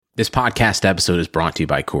This podcast episode is brought to you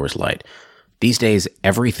by Coors Light. These days,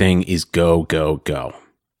 everything is go, go, go.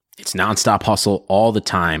 It's nonstop hustle all the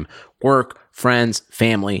time. Work, friends,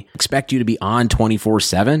 family expect you to be on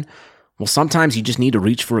 24/7. Well, sometimes you just need to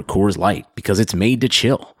reach for a Coors Light because it's made to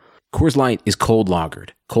chill. Coors Light is cold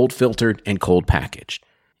lagered, cold filtered, and cold packaged.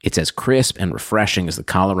 It's as crisp and refreshing as the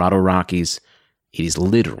Colorado Rockies. It is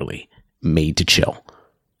literally made to chill.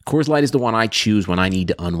 Coors Light is the one I choose when I need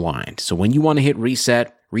to unwind. So when you want to hit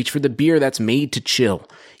reset, reach for the beer that's made to chill.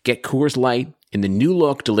 Get Coors Light in the new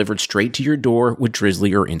look delivered straight to your door with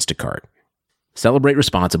Drizzly or Instacart. Celebrate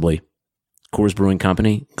responsibly. Coors Brewing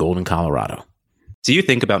Company, Golden, Colorado. Do you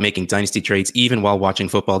think about making dynasty trades even while watching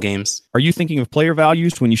football games? Are you thinking of player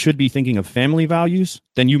values when you should be thinking of family values?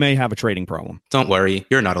 Then you may have a trading problem. Don't worry,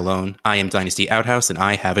 you're not alone. I am Dynasty Outhouse and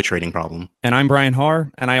I have a trading problem. And I'm Brian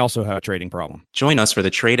Haar, and I also have a trading problem. Join us for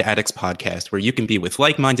the Trade Addicts podcast, where you can be with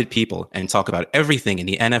like-minded people and talk about everything in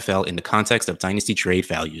the NFL in the context of dynasty trade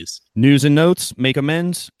values. News and notes, make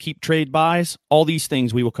amends, keep trade buys, all these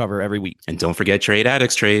things we will cover every week. And don't forget Trade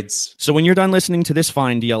Addicts trades. So when you're done listening to this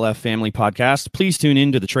fine DLF family podcast, please tune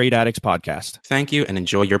in to the Trade Addicts podcast. Thank you and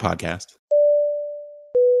enjoy your podcast.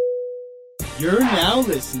 You're now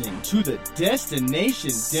listening to the Destination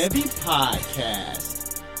Devy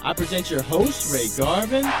podcast. I present your host, Ray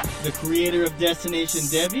Garvin, the creator of Destination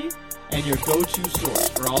Devy, and your go-to source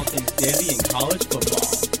for all things Devy and college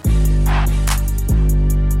football.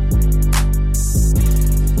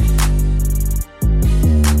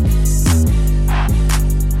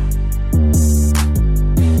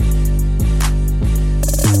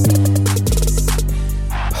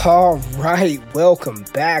 All right, welcome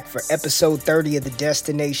back for episode 30 of the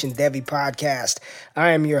Destination Devy podcast. I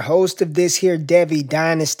am your host of this here Devy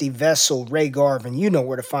Dynasty vessel, Ray Garvin. You know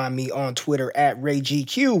where to find me on Twitter at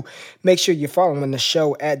RayGQ. Make sure you're following the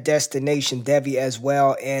show at Destination Devy as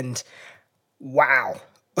well. And wow,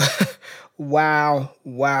 wow.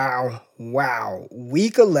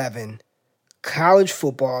 Week 11, college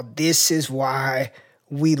football. This is why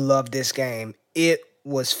we love this game. It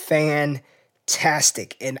was fantastic.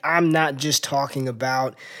 And I'm not just talking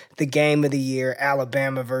about the game of the year,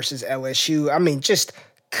 Alabama versus LSU. I mean, just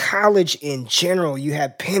college in general. You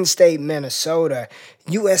had Penn State, Minnesota.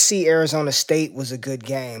 USC, Arizona State was a good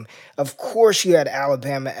game. Of course, you had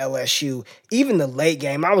Alabama, LSU. Even the late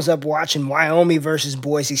game, I was up watching Wyoming versus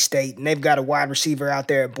Boise State, and they've got a wide receiver out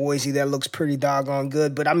there at Boise that looks pretty doggone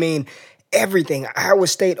good. But I mean, everything. Iowa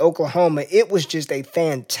State, Oklahoma. It was just a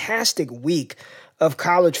fantastic week of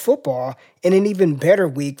college football, and an even better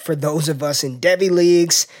week for those of us in Devy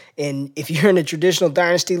leagues. And if you're in a traditional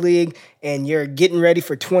dynasty league and you're getting ready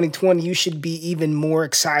for 2020, you should be even more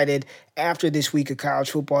excited after this week of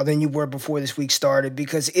college football than you were before this week started,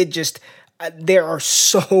 because it just, there are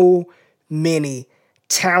so many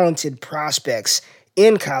talented prospects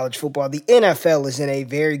in college football. The NFL is in a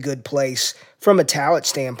very good place from a talent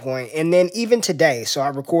standpoint. And then even today, so I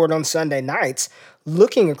record on Sunday nights,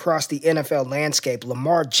 looking across the NFL landscape,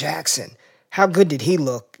 Lamar Jackson, how good did he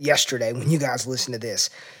look yesterday when you guys listen to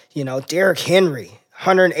this? You know, Derrick Henry,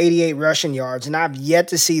 188 rushing yards, and I've yet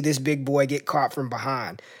to see this big boy get caught from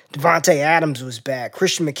behind. Devontae Adams was back.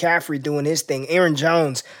 Christian McCaffrey doing his thing. Aaron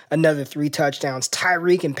Jones, another 3 touchdowns.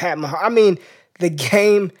 Tyreek and Pat Mahomes. I mean, the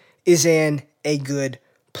game is in a good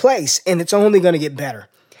place, and it's only going to get better,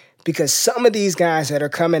 because some of these guys that are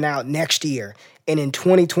coming out next year and in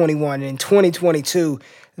 2021 and in 2022,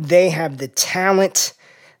 they have the talent,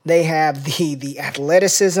 they have the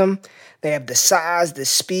athleticism, they have the size, the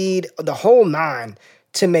speed, the whole nine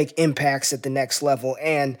to make impacts at the next level.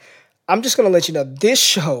 And I'm just going to let you know, this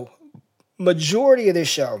show, majority of this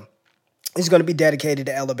show is going to be dedicated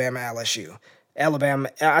to Alabama, LSU. Alabama,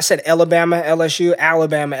 LSU.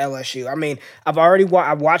 I mean,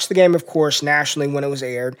 I watched the game, of course, nationally when it was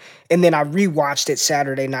aired, and then I rewatched it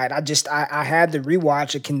Saturday night. I had to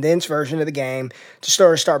rewatch a condensed version of the game to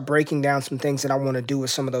start breaking down some things that I want to do with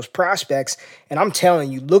some of those prospects. And I'm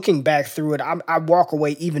telling you, looking back through it, I walk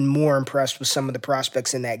away even more impressed with some of the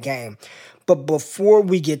prospects in that game. But before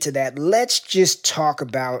we get to that, let's just talk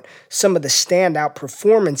about some of the standout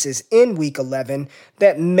performances in Week 11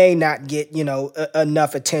 that may not get,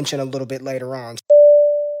 enough attention a little bit later on.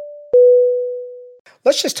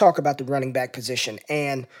 Let's just talk about the running back position.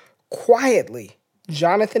 And quietly,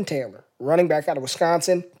 Jonathan Taylor, running back out of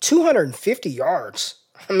Wisconsin, 250 yards.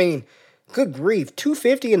 I mean, good grief,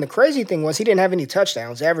 250, and the crazy thing was he didn't have any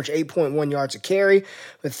touchdowns. Average 8.1 yards a carry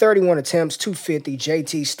with 31 attempts, 250.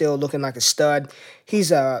 JT still looking like a stud.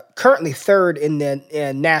 He's currently third in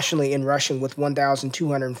the nationally in rushing with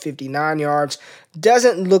 1,259 yards.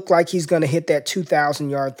 Doesn't look like he's going to hit that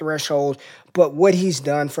 2,000-yard threshold, but what he's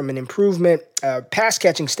done from an improvement, pass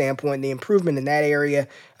catching standpoint, the improvement in that area,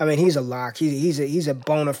 I mean, he's a lock. He's a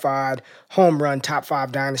bona fide home run top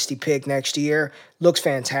 5 dynasty pick next year. Looks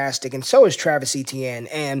fantastic, and so is Travis Etienne.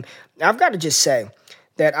 And I've got to just say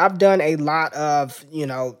that I've done a lot of,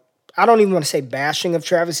 I don't even want to say bashing of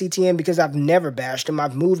Travis Etienne because I've never bashed him.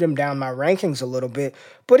 I've moved him down my rankings a little bit,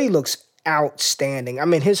 but he looks outstanding. I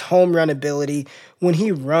mean, his home run ability, when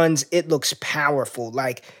he runs, it looks powerful.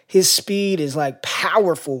 Like, his speed is like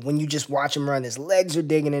powerful when you just watch him run. His legs are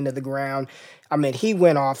digging into the ground. I mean, he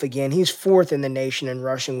went off again. He's 4th in the nation in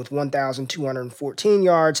rushing with 1,214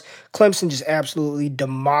 yards. Clemson just absolutely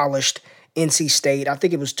demolished NC State. I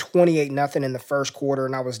think it was 28-0 in the first quarter,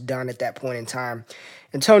 and I was done at that point in time.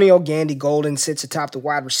 Antonio Gandy-Golden sits atop the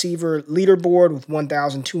wide receiver leaderboard with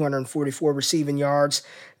 1,244 receiving yards.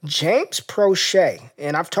 James Proche,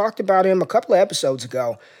 and I've talked about him a couple of episodes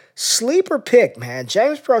ago. Sleeper pick, man.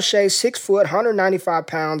 James Proche, 6 foot, 195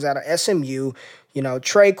 pounds out of SMU.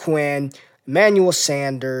 Trey Quinn, Emmanuel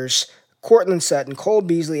Sanders, Cortland Sutton, Cole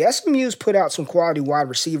Beasley. SMU's put out some quality wide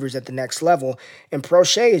receivers at the next level, and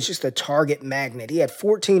Proche is just a target magnet. He had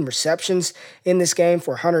 14 receptions in this game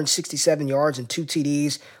for 167 yards and 2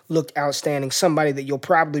 TDs. Looked outstanding. Somebody that you'll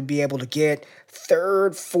probably be able to get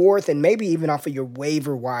 3rd, 4th, and maybe even off of your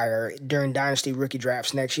waiver wire during Dynasty rookie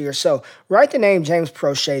drafts next year. So write the name James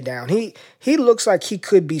Proche down. He looks like he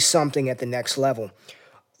could be something at the next level.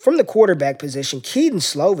 From the quarterback position, Keaton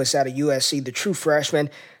Slovis out of USC, the true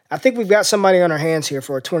freshman, I think we've got somebody on our hands here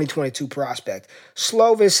for a 2022 prospect.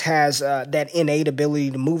 Slovis has that innate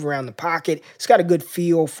ability to move around the pocket. He's got a good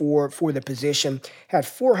feel for the position. Had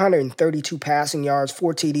 432 passing yards,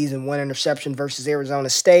 4 TDs, and 1 interception versus Arizona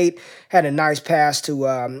State. Had a nice pass to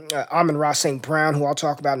Amon-Ra St. Brown, who I'll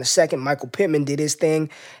talk about in a second. Michael Pittman did his thing,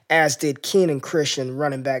 as did Keenan Christian,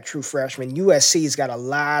 running back, true freshman. USC's got a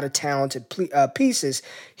lot of talented pieces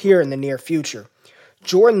here in the near future.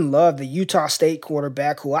 Jordan Love, the Utah State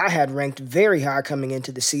quarterback, who I had ranked very high coming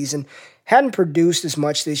into the season, hadn't produced as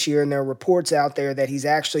much this year, and there are reports out there that he's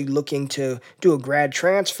actually looking to do a grad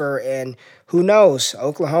transfer, and who knows,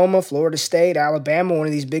 Oklahoma, Florida State, Alabama, one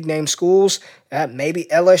of these big-name schools, maybe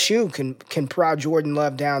LSU can prod Jordan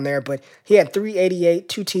Love down there, but he had 388,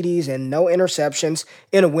 2 TDs, and no interceptions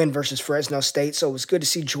in a win versus Fresno State, so it was good to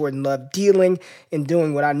see Jordan Love dealing and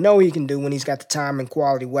doing what I know he can do when he's got the time and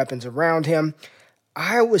quality weapons around him.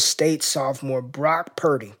 Iowa State sophomore Brock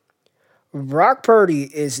Purdy. Brock Purdy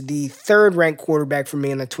is the 3rd-ranked quarterback for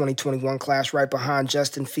me in the 2021 class, right behind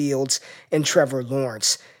Justin Fields and Trevor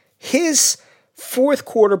Lawrence. His 4th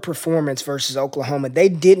quarter performance versus Oklahoma, they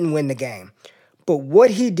didn't win the game. But what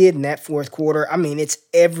he did in that 4th quarter, I mean, it's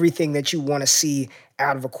everything that you want to see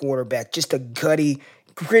out of a quarterback. Just a gritty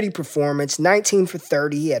performance, 19 for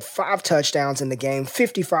 30. He had 5 touchdowns in the game,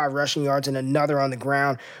 55 rushing yards, and another on the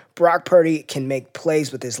ground. Brock Purdy can make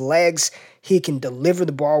plays with his legs. He can deliver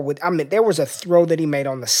the ball with, there was a throw that he made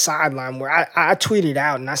on the sideline where I tweeted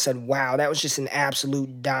out and I said, wow, that was just an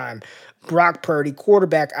absolute dime. Brock Purdy,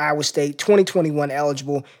 quarterback, Iowa State, 2021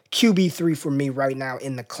 eligible, QB3 for me right now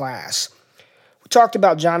in the class. We talked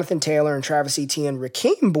about Jonathan Taylor and Travis Etienne.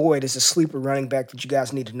 Rakeem Boyd is a sleeper running back that you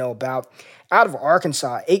guys need to know about. Out of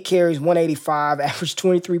Arkansas, 8 carries, 185, averaged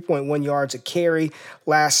 23.1 yards a carry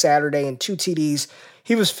last Saturday and 2 TDs.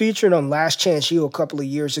 He was featured on Last Chance U a couple of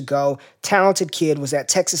years ago. Talented kid, was at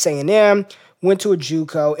Texas A&M, went to a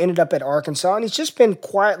JUCO, ended up at Arkansas, and he's just been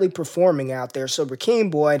quietly performing out there. So Rakeem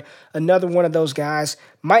Boyd, another one of those guys,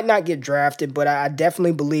 might not get drafted, but I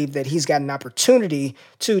definitely believe that he's got an opportunity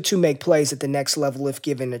to make plays at the next level if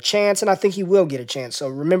given a chance, and I think he will get a chance. So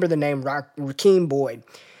remember the name Rakeem Boyd.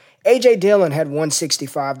 A.J. Dillon had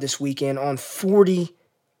 165 this weekend on 40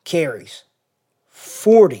 carries.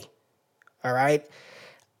 40. All right?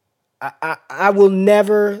 I will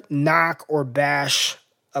never knock or bash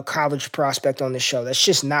a college prospect on this show. That's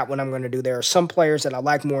just not what I'm going to do. There are some players that I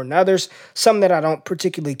like more than others, some that I don't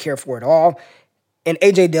particularly care for at all, and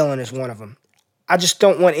A.J. Dillon is one of them. I just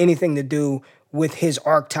don't want anything to do with his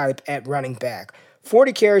archetype at running back.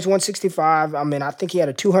 40 carries, 165. I think he had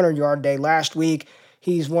a 200-yard day last week.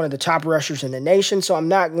 He's one of the top rushers in the nation, so I'm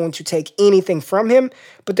not going to take anything from him,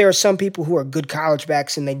 but there are some people who are good college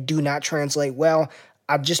backs and they do not translate well.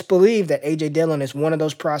 I just believe that A.J. Dillon is one of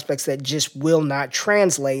those prospects that just will not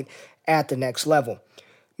translate at the next level.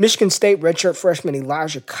 Michigan State redshirt freshman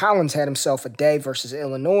Elijah Collins had himself a day versus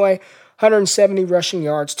Illinois. 170 rushing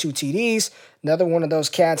yards, 2 TDs. Another one of those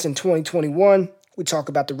cats in 2021. We talk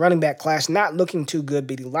about the running back class not looking too good,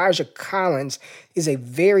 but Elijah Collins is a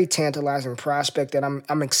very tantalizing prospect that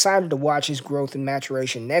I'm excited to watch his growth and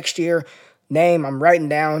maturation next year. name I'm writing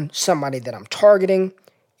down, somebody that I'm targeting,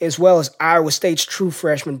 as well as Iowa State's true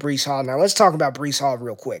freshman Breece Hall. Now let's talk about Breece Hall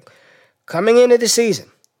real quick. Coming into the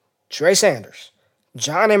season, Trey Sanders,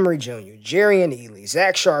 John Emery Jr., Jerrion Ealy,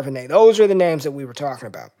 Zach Charbonnet, those are the names that we were talking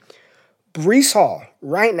about. Breece Hall,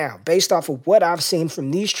 right now, based off of what I've seen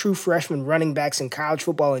from these true freshman running backs in college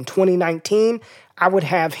football in 2019, I would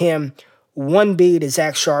have him 1B to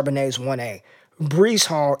Zach Charbonnet's 1A. Breece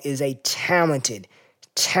Hall is a talented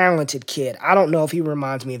kid. I don't know if he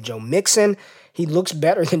reminds me of Joe Mixon. He looks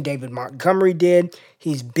better than David Montgomery did.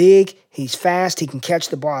 He's big. He's fast. He can catch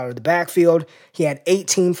the ball out of the backfield. He had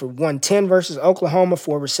 18 for 110 versus Oklahoma,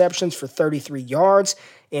 4 receptions for 33 yards.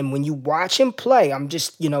 And when you watch him play,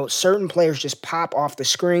 certain players just pop off the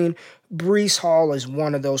screen. Breece Hall is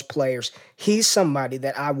one of those players. He's somebody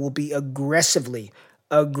that I will be aggressively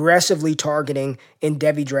targeting in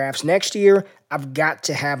Devy drafts next year. I've got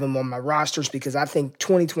to have him on my rosters because I think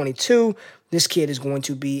 2022, this kid is going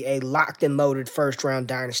to be a locked and loaded first-round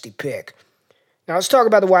dynasty pick. Now, let's talk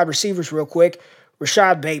about the wide receivers real quick.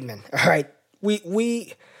 Rashad Bateman. All right,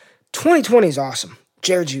 we 2020 is awesome.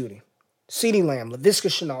 Jared Jeudy, CeeDee Lamb, Laviska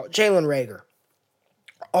Shenault, Jalen Reagor,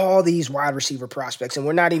 all these wide receiver prospects, and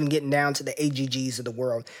we're not even getting down to the AGGs of the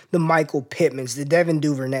world, the Michael Pittmans, the Devin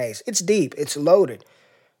Duvernays. It's deep. It's loaded.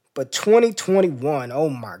 But 2021, oh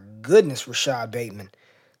my goodness, Rashad Bateman.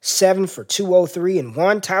 7 for 203 and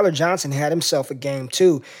 1. Tyler Johnson had himself a game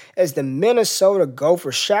too. As the Minnesota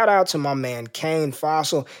Gophers, shout out to my man Kane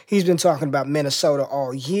Fossil. He's been talking about Minnesota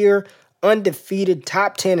all year. Undefeated,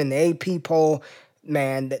 top 10 in the AP poll.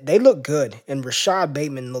 Man, they look good. And Rashad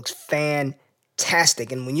Bateman looks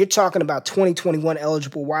fantastic. And when you're talking about 2021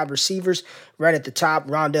 eligible wide receivers, right at the top,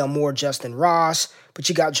 Rondale Moore, Justin Ross. But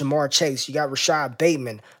you got Jamar Chase, you got Rashad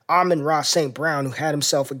Bateman, Amon-Ra St. Brown, who had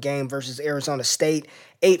himself a game versus Arizona State,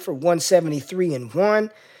 8 for 173 and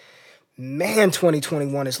 1. Man,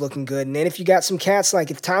 2021 is looking good. And then if you got some cats like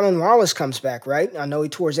if Tylan Wallace comes back, right? I know he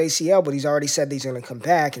tore his ACL, but he's already said he's going to come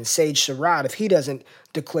back. And Sage Surratt, if he doesn't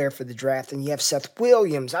declare for the draft, and you have Seth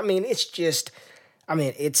Williams. It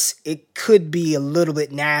could be a little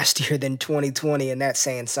bit nastier than 2020, and that's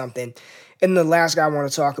saying something. And the last guy I want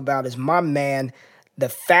to talk about is my man, the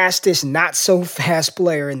fastest, not so fast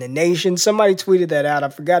player in the nation. Somebody tweeted that out. I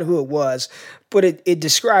forgot who it was, but it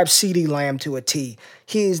describes CeeDee Lamb to a T.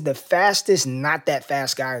 He is the fastest, not that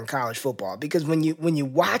fast guy in college football because when you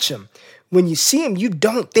watch him, when you see him, you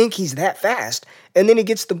don't think he's that fast. And then he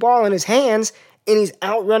gets the ball in his hands and he's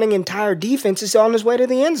outrunning entire defenses on his way to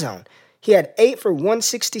the end zone. He had 8 for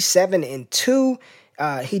 167 and 2.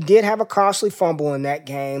 He did have a costly fumble in that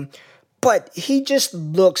game. But he just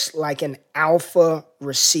looks like an alpha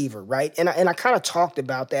receiver, right? And I kind of talked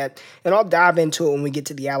about that, and I'll dive into it when we get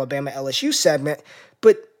to the Alabama-LSU segment.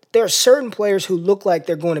 But there are certain players who look like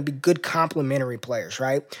they're going to be good complementary players,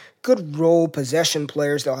 right? Good role possession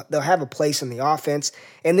players. They'll have a place in the offense.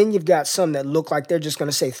 And then you've got some that look like they're just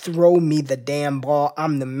going to say, throw me the damn ball.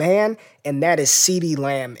 I'm the man. And that is CeeDee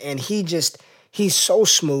Lamb. And he's so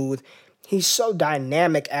smooth. He's so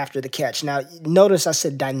dynamic after the catch. Now, notice I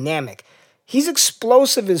said dynamic. He's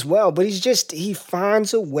explosive as well, but he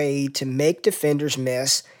finds a way to make defenders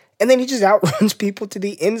miss, and then he just outruns people to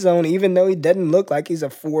the end zone, even though he doesn't look like he's a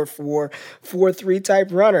 4-4, 4-3 type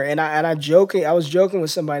runner. And I was joking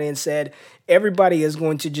with somebody and said, everybody is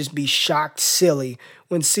going to just be shocked silly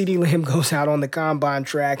when CeeDee Lamb goes out on the combine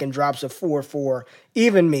track and drops a 4-4.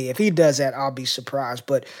 Even me, if he does that, I'll be surprised.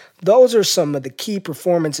 But those are some of the key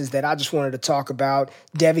performances that I just wanted to talk about.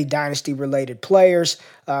 Devy Dynasty-related players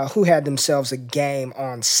who had themselves a game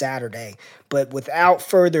on Saturday. But without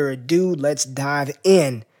further ado, let's dive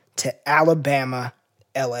in to Alabama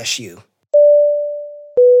LSU. The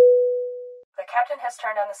captain has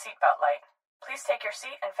turned on the seatbelt light. Please take your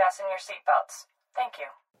seat and fasten your seatbelts. Thank you.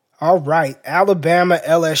 All right, Alabama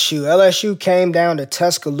LSU. LSU came down to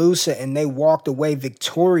Tuscaloosa and they walked away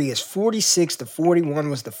victorious.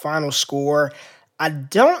 46-41 was the final score. I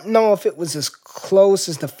don't know if it was as close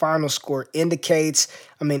as the final score indicates.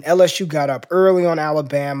 I mean, LSU got up early on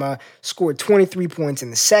Alabama, scored 23 points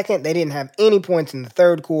in the second. They didn't have any points in the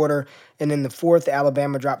third quarter. And in the fourth,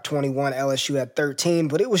 Alabama dropped 21. LSU had 13.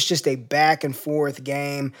 But it was just a back and forth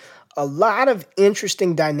game. A lot of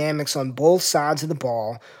interesting dynamics on both sides of the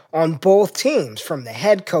ball, on both teams, from the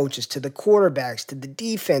head coaches to the quarterbacks to the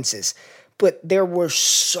defenses. But there were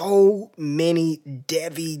so many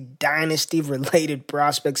Devy Dynasty-related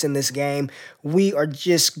prospects in this game. We are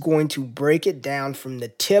just going to break it down from the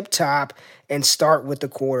tip top and start with the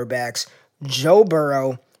quarterbacks, Joe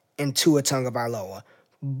Burrow and Tua Tagovailoa.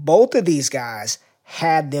 Both of these guys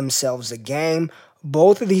had themselves a game.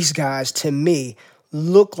 Both of these guys, to me,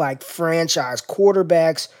 look like franchise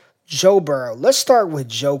quarterbacks. Joe Burrow. Let's start with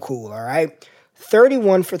Joe Cool, all right?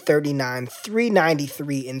 31 for 39,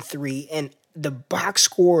 393 and 3, and the box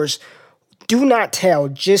scores do not tell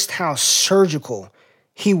just how surgical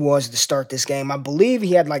he was to start this game. I believe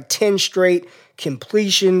he had like 10 straight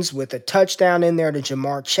completions with a touchdown in there to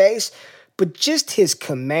Jamar Chase, but just his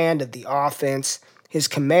command of the offense, his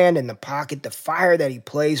command in the pocket, the fire that he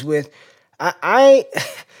plays with.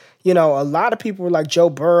 You know, a lot of people were like, Joe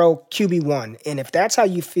Burrow, QB1. And if that's how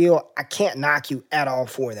you feel, I can't knock you at all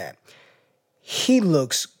for that. He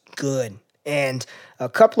looks good. And a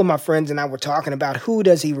couple of my friends and I were talking about who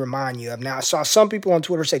does he remind you of. Now, I saw some people on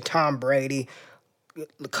Twitter say Tom Brady.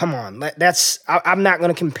 Come on. I'm not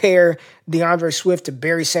going to compare DeAndre Swift to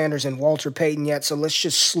Barry Sanders and Walter Payton yet, so let's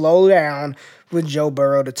just slow down with Joe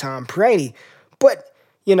Burrow to Tom Brady. But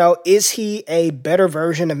you know, is he a better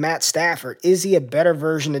version of Matt Stafford? Is he a better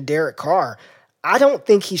version of Derek Carr? I don't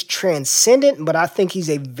think he's transcendent, but I think he's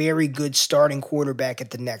a very good starting quarterback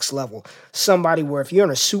at the next level. Somebody where if you're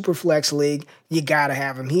in a super flex league, you got to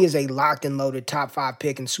have him. He is a locked and loaded top 5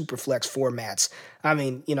 pick in super flex formats. I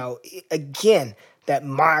mean, you know, again, that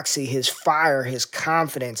moxie, his fire, his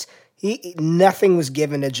confidence, nothing was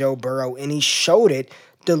given to Joe Burrow, and he showed it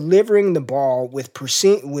delivering the ball with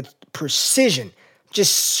precision.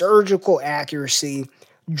 Just surgical accuracy,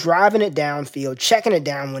 driving it downfield, checking it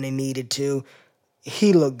down when he needed to.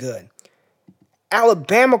 He looked good.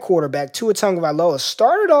 Alabama quarterback Tua Tagovailoa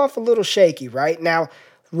started off a little shaky, right? Now,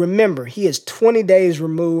 remember, he is 20 days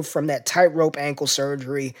removed from that tightrope ankle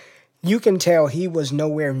surgery. You can tell he was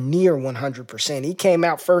nowhere near 100%. He came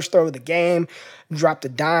out first throw of the game, dropped a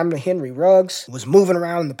dime to Henry Ruggs, was moving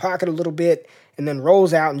around in the pocket a little bit, and then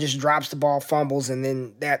rolls out and just drops the ball, fumbles, and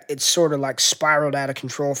then it's sort of like spiraled out of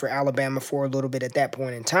control for Alabama for a little bit at that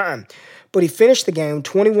point in time. But he finished the game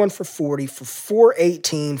 21 for 40 for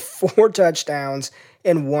 418, 4 touchdowns,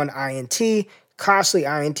 and 1 INT. Costly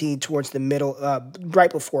INT towards the middle,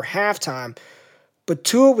 right before halftime. But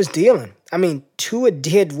Tua was dealing. I mean, Tua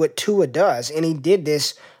did what Tua does, and he did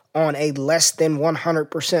this on a less than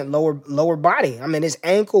 100% lower body. I mean, his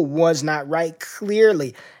ankle was not right,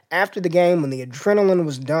 clearly. After the game, when the adrenaline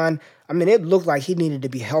was done, I mean, it looked like he needed to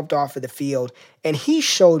be helped off of the field. And he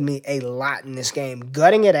showed me a lot in this game,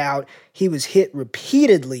 gutting it out. He was hit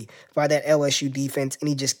repeatedly by that LSU defense, and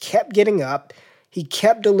he just kept getting up. He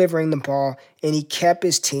kept delivering the ball, and he kept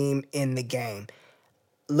his team in the game.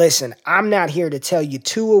 Listen, I'm not here to tell you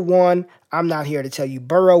Tua won. I'm not here to tell you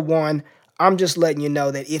Burrow won. I'm just letting you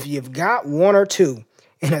know that if you've got 1 or 2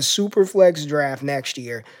 in a super flex draft next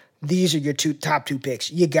year, these are your top 2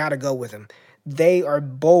 picks. You got to go with them. They are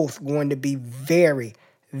both going to be very,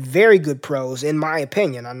 very good pros, in my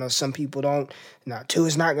opinion. I know some people don't. Now,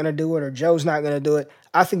 Tua's not going to do it or Joe's not going to do it.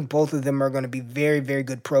 I think both of them are going to be very, very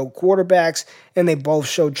good pro quarterbacks, and they both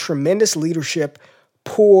showed tremendous leadership,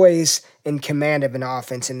 poise, and command of an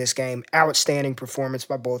offense in this game. Outstanding performance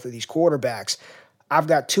by both of these quarterbacks. I've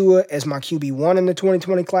got Tua as my QB1 in the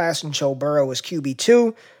 2020 class and Joe Burrow as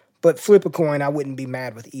QB2. But flip a coin, I wouldn't be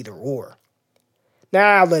mad with either or.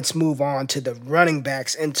 Now let's move on to the running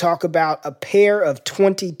backs and talk about a pair of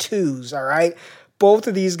 22s, all right? Both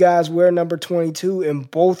of these guys wear number 22,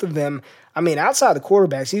 and both of them, I mean, outside the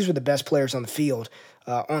quarterbacks, these were the best players on the field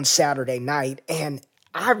on Saturday night. And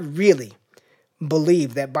I really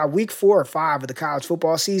believe that by week 4 or 5 of the college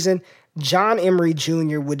football season, John Emery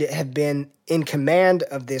Jr. would have been in command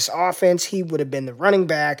of this offense. He would have been the running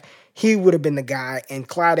back. He would have been the guy, and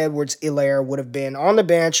Clyde Edwards-Helaire would have been on the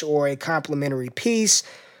bench or a complimentary piece.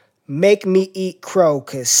 Make me eat crow,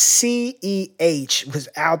 because CEH was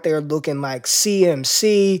out there looking like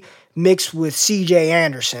CMC mixed with CJ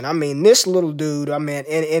Anderson. I mean, this little dude, I mean,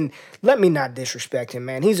 and let me not disrespect him,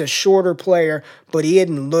 man. He's a shorter player, but he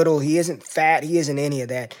isn't little. He isn't fat. He isn't any of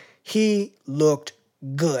that. He looked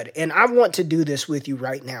good. And I want to do this with you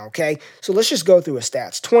right now, okay? So let's just go through his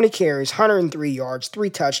stats. 20 carries, 103 yards, 3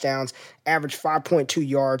 touchdowns, average 5.2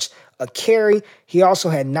 yards a carry. He also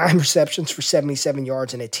had 9 receptions for 77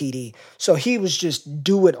 yards and a TD. So he was just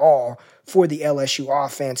do it all for the LSU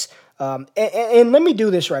offense. And let me do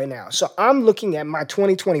this right now. So I'm looking at my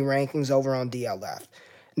 2020 rankings over on DLF.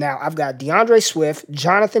 Now, I've got DeAndre Swift,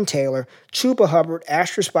 Jonathan Taylor, Chuba Hubbard,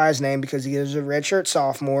 asterisk by his name because he is a redshirt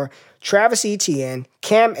sophomore, Travis Etienne,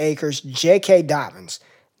 Cam Akers, J.K. Dobbins,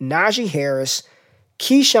 Najee Harris,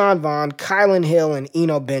 Keyshawn Vaughn, Kylan Hill, and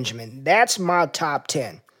Eno Benjamin. That's my top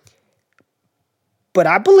 10. But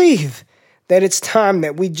I believe that it's time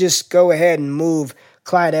that we just go ahead and move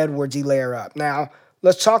Clyde Edwards-Helaire up. Now,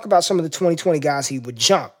 let's talk about some of the 2020 guys he would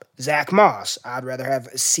jump. Zach Moss. I'd rather have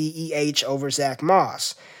CEH over Zach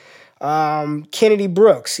Moss. Kennedy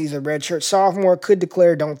Brooks, he's a redshirt sophomore, could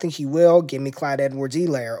declare, don't think he will. Give me Clyde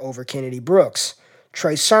Edwards-Helaire over Kennedy Brooks.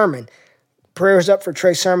 Trey Sermon, prayers up for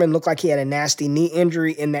Trey Sermon. Looked like he had a nasty knee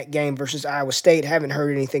injury in that game versus Iowa State. Haven't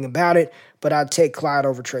heard anything about it, but I'd take Clyde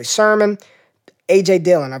over Trey Sermon. A.J.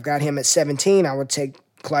 Dillon, I've got him at 17. I would take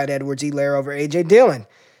Clyde Edwards-Helaire over A.J. Dillon.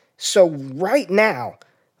 So right now,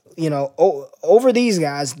 over these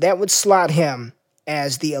guys, that would slot him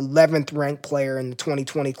as the 11th ranked player in the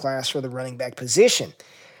 2020 class for the running back position.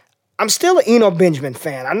 I'm still an Eno Benjamin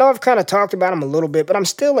fan. I know I've kind of talked about him a little bit, but I'm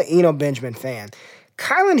still an Eno Benjamin fan.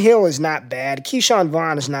 Kylan Hill is not bad. Keyshawn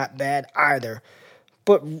Vaughn is not bad either.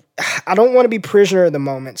 But I don't want to be prisoner of the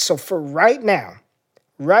moment. So for right now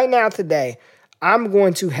today, I'm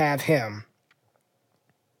going to have him.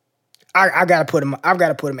 I've got to put him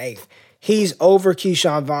 8th. He's over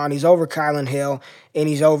Keyshawn Vaughn, he's over Kylan Hill, and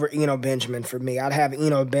he's over Eno Benjamin for me. I'd have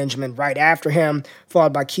Eno Benjamin right after him,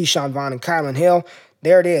 followed by Keyshawn Vaughn and Kylan Hill.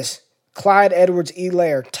 There it is. Clyde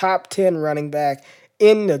Edwards-Helaire, top 10 running back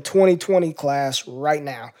in the 2020 class right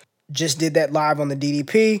now. Just did that live on the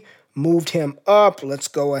DDP, moved him up. Let's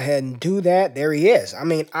go ahead and do that. There he is. I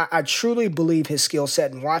mean, I truly believe his skill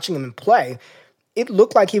set, and watching him play, it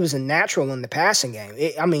looked like he was a natural in the passing game.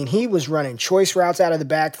 He was running choice routes out of the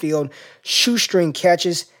backfield, shoestring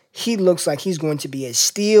catches. He looks like he's going to be a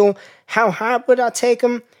steal. How high would I take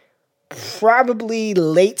him? Probably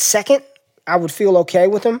late second. I would feel okay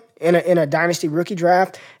with him in a dynasty rookie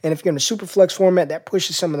draft. And if you're in a super flex format, that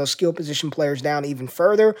pushes some of those skill position players down even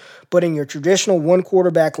further. But in your traditional one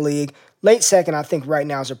quarterback league, late second, I think right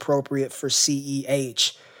now is appropriate for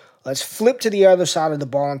CEH. Let's flip to the other side of the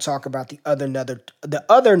ball and talk about the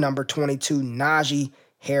other number 22, Najee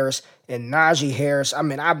Harris. And Najee Harris,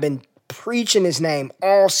 I've been preaching his name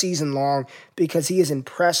all season long because he has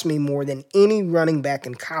impressed me more than any running back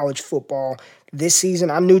in college football this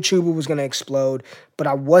season. I knew Chuba was going to explode, but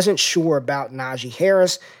I wasn't sure about Najee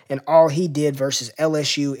Harris and all he did versus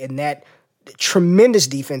LSU and that tremendous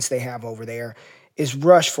defense they have over there. Is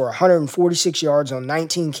rushed for 146 yards on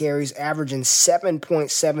 19 carries, averaging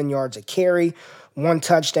 7.7 yards a carry, 1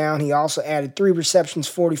 touchdown. He also added 3 receptions,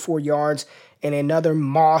 44 yards, and another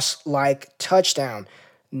Moss-like touchdown.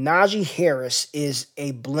 Najee Harris is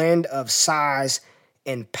a blend of size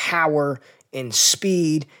and power and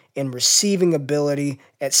speed and receiving ability.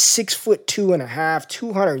 At 6'2.5",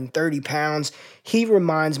 230 pounds, he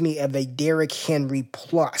reminds me of a Derrick Henry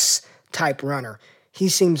plus type runner.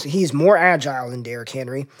 He's more agile than Derrick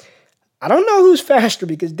Henry. I don't know who's faster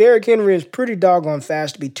because Derrick Henry is pretty doggone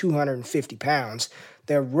fast to be 250 pounds.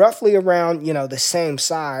 They're roughly around, the same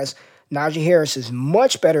size. Najee Harris is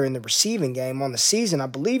much better in the receiving game. On the season, I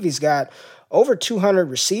believe he's got over 200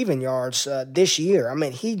 receiving yards this year.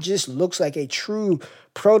 He just looks like a true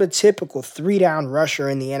prototypical 3-down rusher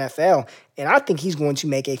in the NFL, and I think he's going to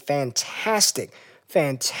make a fantastic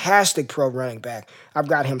pro running back. I've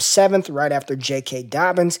got him 7th right after J.K.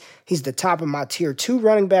 Dobbins. He's the top of my Tier 2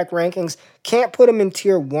 running back rankings. Can't put him in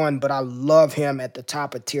Tier 1, but I love him at the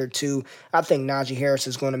top of Tier 2. I think Najee Harris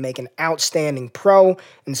is going to make an outstanding pro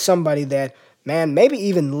and somebody that, maybe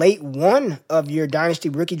even late 1 of your dynasty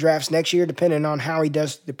rookie drafts next year, depending on how he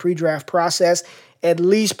does the pre-draft process. At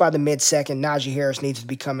least by the mid-second, Najee Harris needs to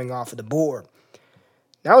be coming off of the board.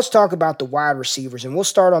 Now let's talk about the wide receivers, and we'll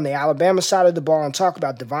start on the Alabama side of the ball and talk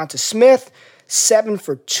about Devonta Smith, 7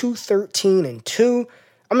 for 213 and 2.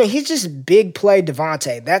 He's just big play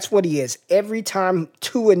Devonta. That's what he is. Every time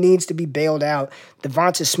Tua needs to be bailed out,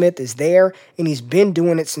 Devonta Smith is there, and he's been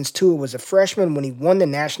doing it since Tua was a freshman when he won the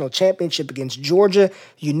national championship against Georgia.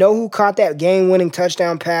 You know who caught that game-winning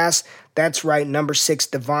touchdown pass? That's right, number 6,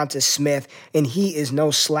 Devonta Smith, and he is no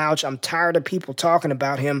slouch. I'm tired of people talking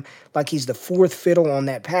about him like he's the 4th fiddle on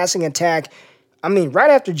that passing attack. Right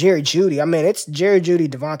after Jerry Jeudy, it's Jerry Jeudy,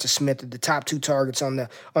 Devonta Smith, the top 2 targets on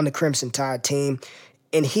the Crimson Tide team.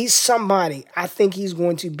 And he's somebody, I think he's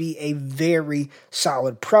going to be a very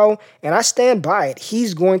solid pro, and I stand by it.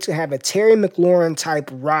 He's going to have a Terry McLaurin-type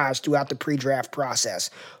rise throughout the pre-draft process.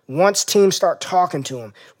 Once teams start talking to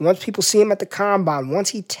him, once people see him at the combine, once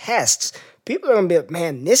he tests, people are going to be like,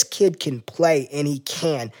 man, this kid can play, and he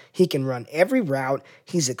can. He can run every route.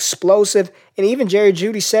 He's explosive, and even Jerry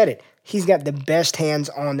Jeudy said it. He's got the best hands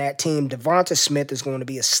on that team. Devonta Smith is going to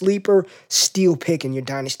be a sleeper steal pick in your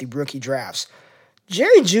dynasty rookie drafts.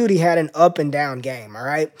 Jerry Jeudy had an up-and-down game, all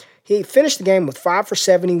right? He finished the game with 5 for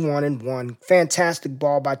 71 and 1. Fantastic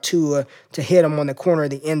ball by Tua to hit him on the corner of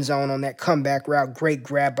the end zone on that comeback route. Great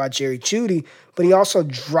grab by Jerry Jeudy. But he also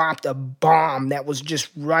dropped a bomb that was just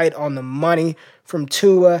right on the money from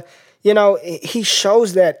Tua. he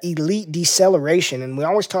shows that elite deceleration, and we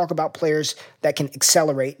always talk about players that can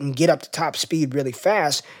accelerate and get up to top speed really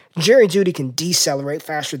fast. Jerry Jeudy can decelerate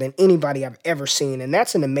faster than anybody I've ever seen, and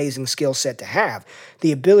that's an amazing skill set to have.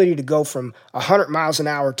 The ability to go from 100 miles an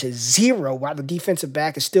hour to 0 while the defensive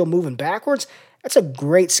back is still moving backwards, that's a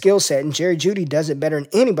great skill set, and Jerry Jeudy does it better than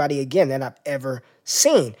anybody, again, that I've ever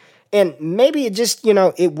seen. And maybe it just,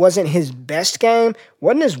 it wasn't his best game,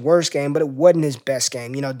 wasn't his worst game, but it wasn't his best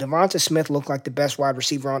game. Devonta Smith looked like the best wide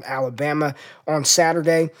receiver on Alabama on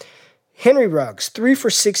Saturday. Henry Ruggs, 3 for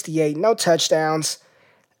 68, no touchdowns.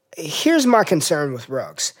 Here's my concern with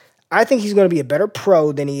Ruggs. I think he's going to be a better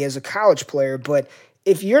pro than he is a college player, but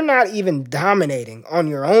if you're not even dominating on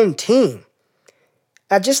your own team,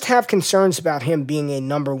 I just have concerns about him being a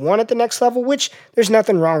number one at the next level, which there's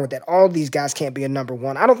nothing wrong with that. All of these guys can't be a number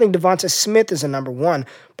one. I don't think Devonta Smith is a number one,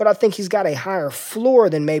 but I think he's got a higher floor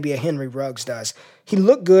than maybe a Henry Ruggs does. He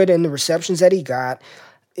looked good in the receptions that he got.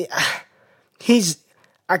 I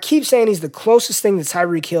keep saying he's the closest thing to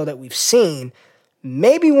Tyreek Hill that we've seen,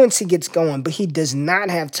 maybe once he gets going, but he does not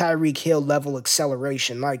have Tyreek Hill level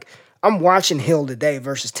acceleration. Like, I'm watching Hill today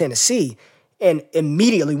versus Tennessee, and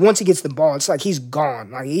immediately, once he gets the ball, it's like he's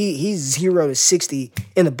gone. Like he's 0 to 60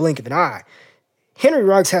 in the blink of an eye. Henry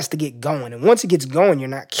Ruggs has to get going, and once he gets going, you're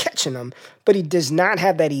not catching him, but he does not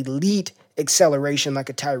have that elite acceleration like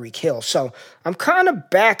a Tyreek Hill. So I'm kind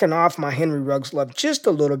of backing off my Henry Ruggs love just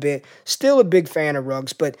a little bit. Still a big fan of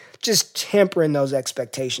Ruggs, but just tempering those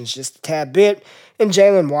expectations just a tad bit. And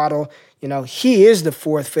Jalen Waddle, he is the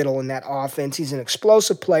fourth fiddle in that offense. He's an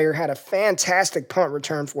explosive player, had a fantastic punt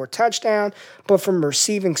return for a touchdown, but from a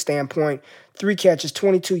receiving standpoint, 3 catches,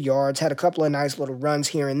 22 yards, had a couple of nice little runs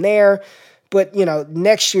here and there. But,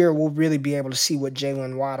 next year we'll really be able to see what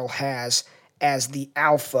Jalen Waddle has as the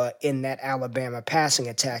alpha in that Alabama passing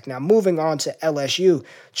attack. Now, moving on to LSU,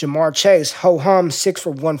 Ja'Marr Chase, ho-hum, 6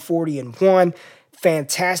 for 140 and 1.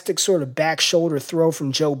 Fantastic sort of back shoulder throw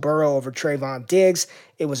from Joe Burrow over Trayvon Diggs.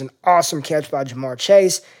 It was an awesome catch by Ja'Marr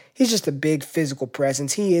Chase. He's just a big physical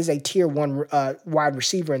presence. He is a tier 1 wide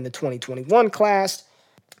receiver in the 2021 class.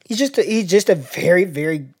 He's just a very,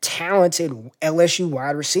 very talented LSU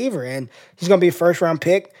wide receiver, and he's going to be a first-round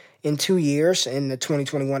pick in 2 years in the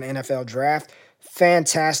 2021 NFL Draft.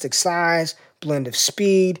 Fantastic size, blend of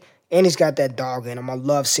speed, and he's got that dog in him. I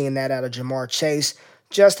love seeing that out of Ja'Marr Chase.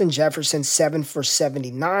 Justin Jefferson, 7 for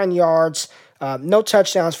 79 yards. No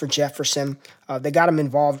touchdowns for Jefferson. They got him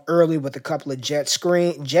involved early with a couple of jet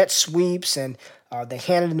sweeps, and they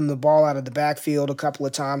handed him the ball out of the backfield a couple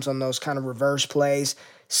of times on those kind of reverse plays.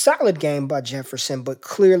 Solid game by Jefferson, but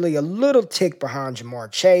clearly a little tick behind Ja'Marr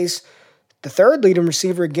Chase. The third leading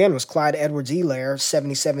receiver again was Clyde Edwards-Helaire,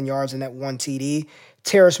 77 yards in that 1 TD.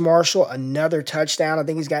 Terrace Marshall, another touchdown. I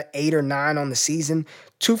think he's got 8 or 9 on the season,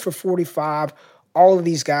 2 for 45. All of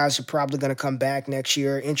these guys are probably going to come back next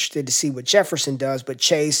year. Interested to see what Jefferson does, but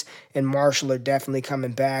Chase and Marshall are definitely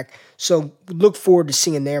coming back. So look forward to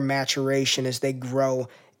seeing their maturation as they grow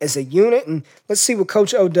as a unit. And let's see what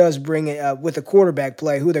Coach O does bring with a quarterback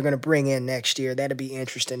play, who they're going to bring in next year. That'll be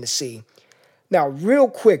interesting to see. Now, real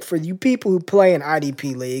quick, for you people who play in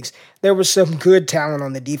IDP leagues, there was some good talent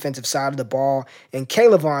on the defensive side of the ball, and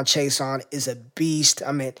K'Lavon Chaisson is a beast.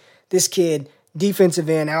 I mean, this kid, defensive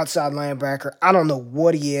end, outside linebacker, I don't know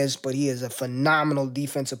what he is, but he is a phenomenal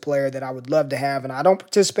defensive player that I would love to have. And I don't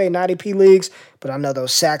participate in IDP leagues, but I know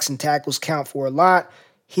those sacks and tackles count for a lot.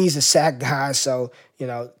 He's a sack guy, so,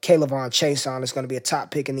 K'Lavon Chaisson is going to be a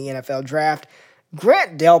top pick in the NFL draft.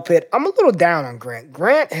 Grant Delpit, I'm a little down on Grant.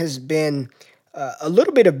 Grant has been a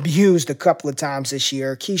little bit abused a couple of times this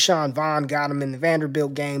year. Keyshawn Vaughn got him in the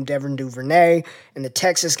Vanderbilt game, Devin Duvernay in the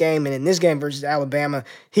Texas game, and in this game versus Alabama,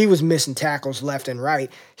 he was missing tackles left and right.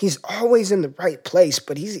 He's always in the right place,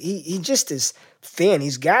 but he just is thin.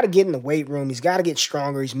 He's got to get in the weight room. He's got to get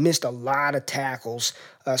stronger. He's missed a lot of tackles.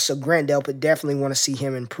 So Grant Delpit, definitely want to see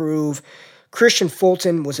him improve. Christian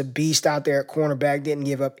Fulton was a beast out there at cornerback, didn't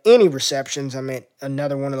give up any receptions. I mean,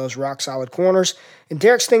 another one of those rock-solid corners. And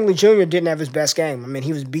Derek Stingley Jr. didn't have his best game. I mean,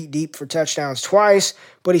 he was beat deep for touchdowns twice,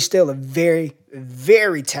 but he's still a very,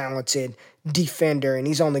 very talented defender, and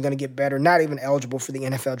he's only going to get better, not even eligible for the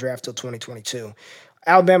NFL draft till 2022.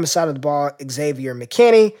 Alabama side of the ball, Xavier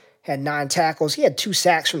McKinney had 9 tackles. He had 2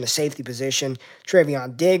 sacks from the safety position.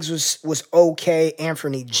 Trayvon Diggs was okay.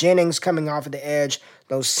 Anthony Jennings coming off of the edge.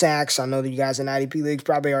 Those sacks, I know that you guys in IDP leagues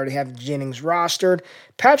probably already have Jennings rostered.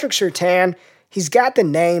 Patrick Surtain, he's got the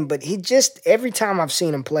name, but he just, every time I've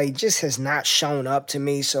seen him play, just has not shown up to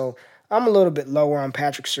me. So I'm a little bit lower on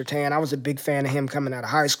Patrick Surtain. I was a big fan of him coming out of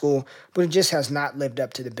high school, but it just has not lived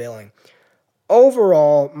up to the billing.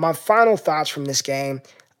 Overall, my final thoughts from this game,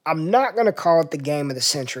 I'm not going to call it the game of the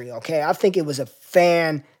century, okay? I think it was a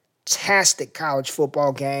fantastic college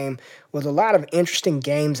football game with a lot of interesting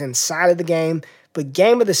games inside of the game, but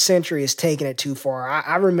game of the century is taking it too far.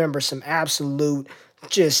 I remember some absolute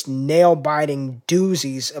just nail-biting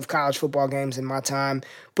doozies of college football games in my time,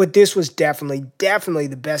 but this was definitely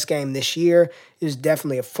the best game this year. It was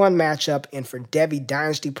definitely a fun matchup, and for Devy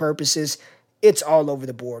Dynasty purposes, it's all over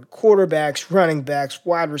the board. Quarterbacks, running backs,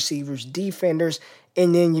 wide receivers, defenders,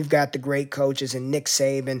 and then you've got the great coaches and Nick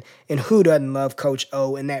Saban, and who doesn't love Coach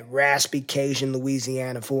O and that raspy Cajun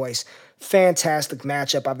Louisiana voice. Fantastic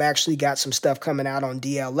matchup. I've actually got some stuff coming out on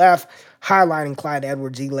DLF highlighting Clyde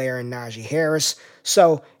Edwards-Helaire and Najee Harris.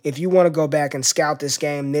 So if you want to go back and scout this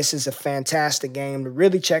game, this is a fantastic game to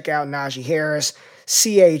really check out Najee Harris,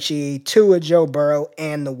 CHE, Tua, Joe Burrow,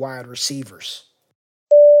 and the wide receivers.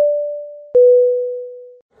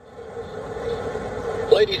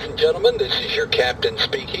 Ladies and gentlemen, this is your captain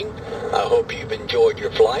speaking. I hope you've enjoyed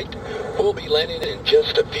your flight. We'll be landing in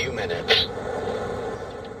just a few minutes.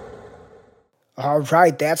 All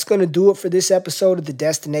right, that's going to do it for this episode of the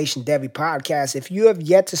Destination Devy podcast. If you have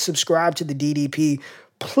yet to subscribe to the DDP,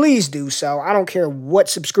 please do so. I don't care what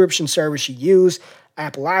subscription service you use,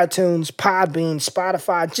 Apple iTunes, Podbean,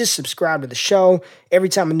 Spotify, just subscribe to the show. Every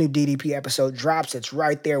time a new DDP episode drops, it's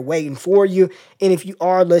right there waiting for you. And if you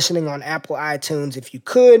are listening on Apple iTunes, if you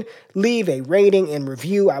could leave a rating and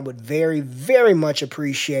review, I would very, very much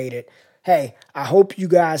appreciate it. Hey, I hope you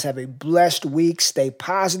guys have a blessed week. Stay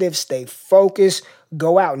positive, stay focused,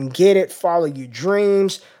 go out and get it, follow your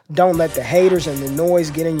dreams. Don't let the haters and the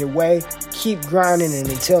noise get in your way. Keep grinding, and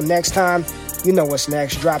until next time, you know what's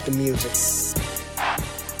next. Drop the music.